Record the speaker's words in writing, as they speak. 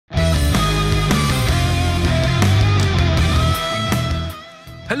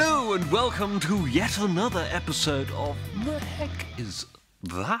welcome to yet another episode of The Heck Is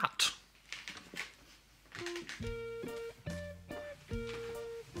That?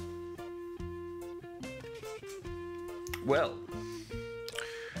 Well,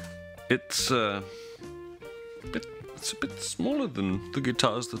 it's a bit smaller than the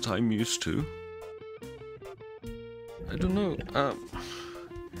guitars that I'm used to. I don't know,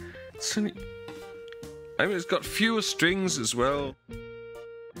 it's got fewer strings as well.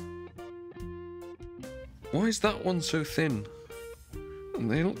 Why is that one so thin? And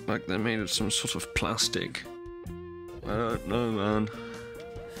they look like they're made of some sort of plastic. I don't know,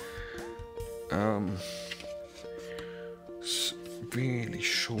 man. It's really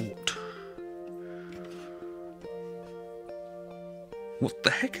short. What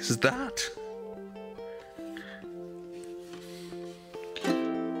the heck is that?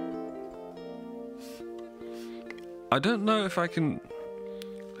 I don't know if I can.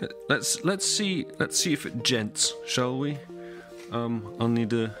 Let's see if it gents, shall we? I'll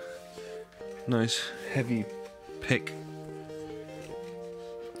need a nice heavy pick.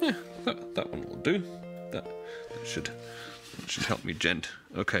 Yeah, that one will do. That should help me gent.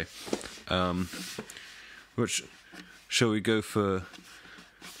 Okay. Which shall we go for?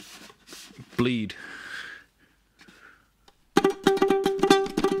 Bleed.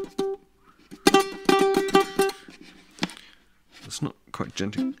 That's not quite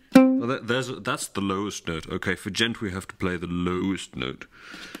genting. Oh, that's the lowest note. Okay, for gent we have to play the lowest note.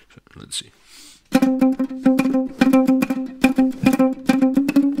 So, let's see.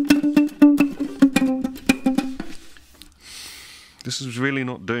 This is really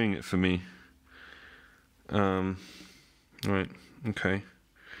not doing it for me. Right, okay.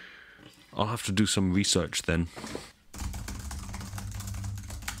 I'll have to do some research then.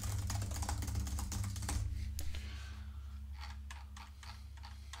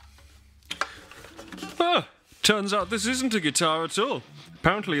 Turns out this isn't a guitar at all.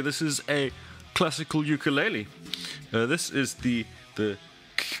 Apparently this is a classical ukulele. This is the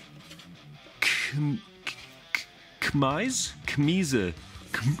Kmise? Kmise.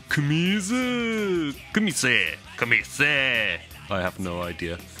 I have no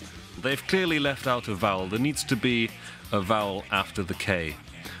idea. They've clearly left out a vowel. There needs to be a vowel after the K.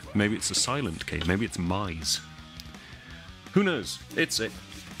 Maybe it's a silent K. Maybe it's Mise. Who knows? It's a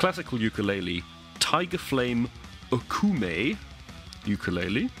classical ukulele. Tiger Flame Ukume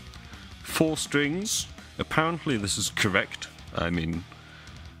ukulele. 4 strings. Apparently this is correct. I mean,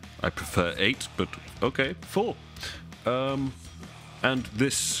 I prefer 8, but okay, 4. And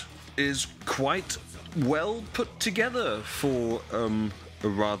this is quite well put together for a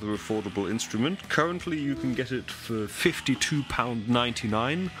rather affordable instrument. Currently you can get it for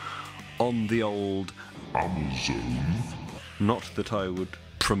 £52.99 on the old Amazon. Not that I would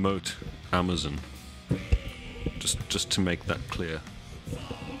promote Amazon. Just to make that clear.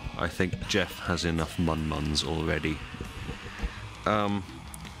 I think Jeff has enough mun-muns already.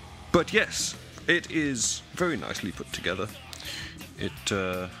 But yes, it is very nicely put together. It,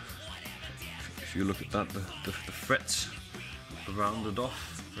 if you look at that, the frets are rounded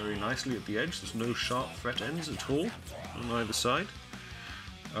off very nicely at the edge. There's no sharp fret ends at all on either side.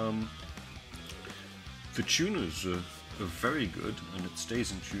 The tuners are very good, and it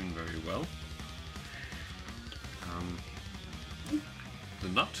stays in tune very well. The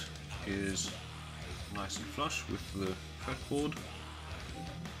nut is nice and flush with the fretboard.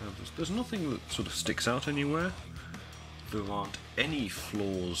 There's nothing that sort of sticks out anywhere. There aren't any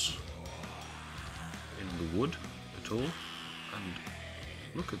flaws in the wood at all. And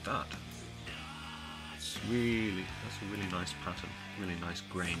look at that. That's a really nice pattern, really nice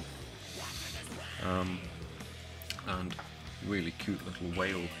grain. And really cute little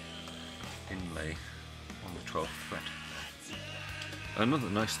whale inlay on the 12th fret. Another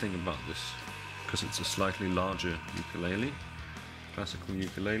nice thing about this, because it's a slightly larger ukulele, classical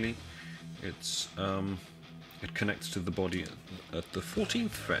ukulele, it connects to the body at the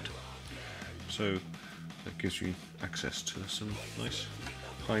 14th fret, so that gives you access to some nice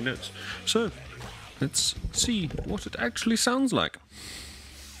high notes. So let's see what it actually sounds like.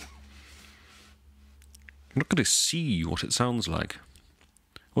 I'm not going to see what it sounds like.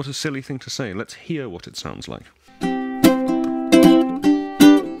 What a silly thing to say. Let's hear what it sounds like.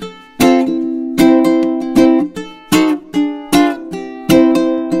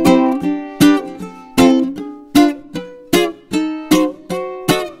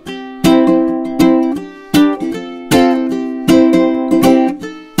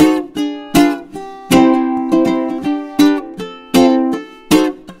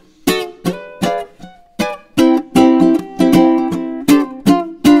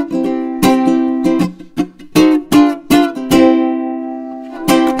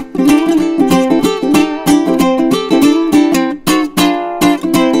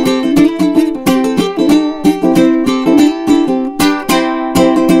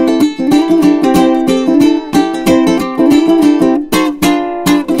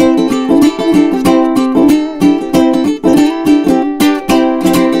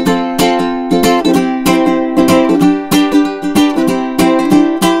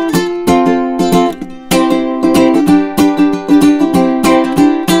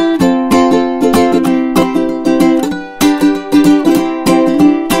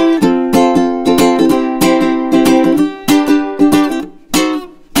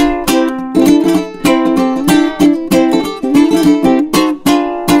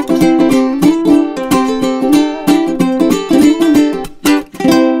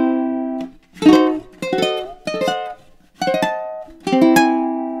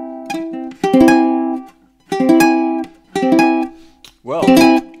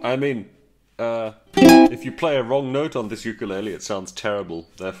 play a wrong note on this ukulele, it sounds terrible.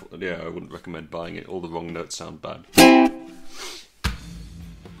 Therefore, yeah, I wouldn't recommend buying it. All the wrong notes sound bad.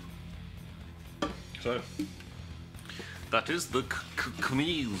 So, that is the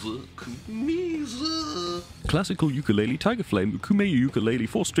Kmise. Classical ukulele, Tiger Flame, Kmise ukulele,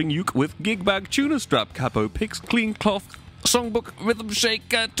 4-string uke with gig bag, tuner strap, capo, picks, clean cloth, songbook, rhythm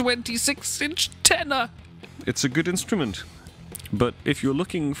shaker, 26-inch tenor. It's a good instrument. But if you're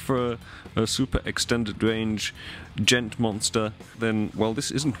looking for a super extended range djent monster, then, well, this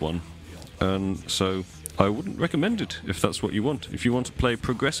isn't one. And so I wouldn't recommend it if that's what you want. If you want to play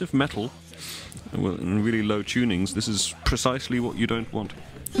progressive metal, well, in really low tunings, this is precisely what you don't want.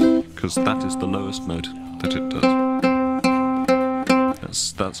 Because that is the lowest note that it does.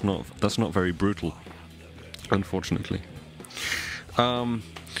 That's not very brutal, unfortunately.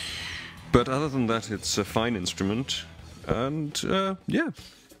 But other than that, it's a fine instrument. And, yeah.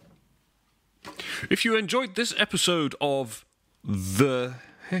 If you enjoyed this episode of The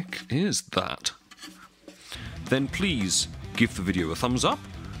Heck Is That?, then please give the video a thumbs up,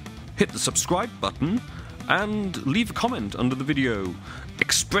 hit the subscribe button, and leave a comment under the video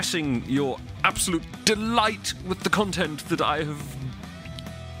expressing your absolute delight with the content that I have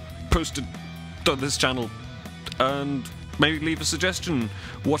posted on this channel. And maybe leave a suggestion.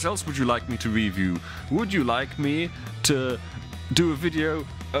 What else would you like me to review? Would you like me to do a video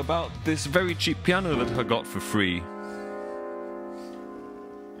about this very cheap piano that I got for free?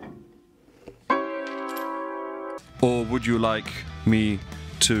 Or would you like me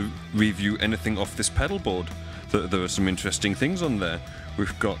to review anything off this pedal board? There are some interesting things on there.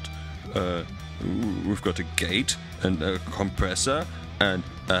 We've got a gate and a compressor and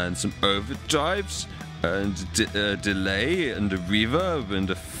some overdrives and a delay and a reverb and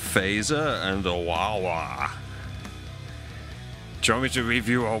a phaser and a wah-wah. Do you want me to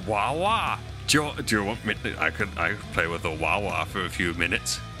review a wah-wah? Do you want me to, I could play with a wah-wah for a few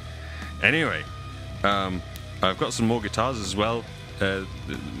minutes. Anyway, I've got some more guitars as well. It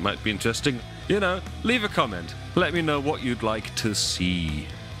might be interesting. You know, leave a comment. Let me know what you'd like to see.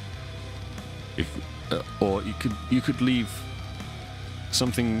 Or you could leave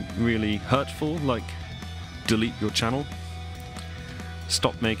something really hurtful, like delete your channel,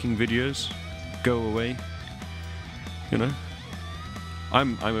 stop making videos, go away. You know,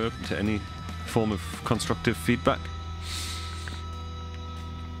 I'm open to any form of constructive feedback.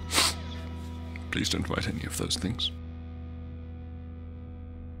 Please don't write any of those things.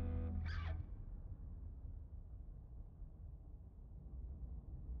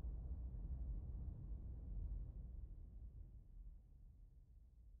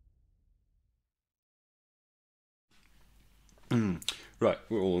 Right,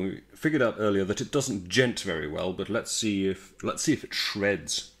 well, we figured out earlier that it doesn't djent very well, but let's see if it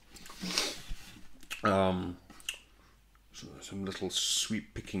shreds. So some little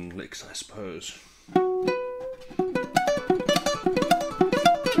sweep picking licks, I suppose.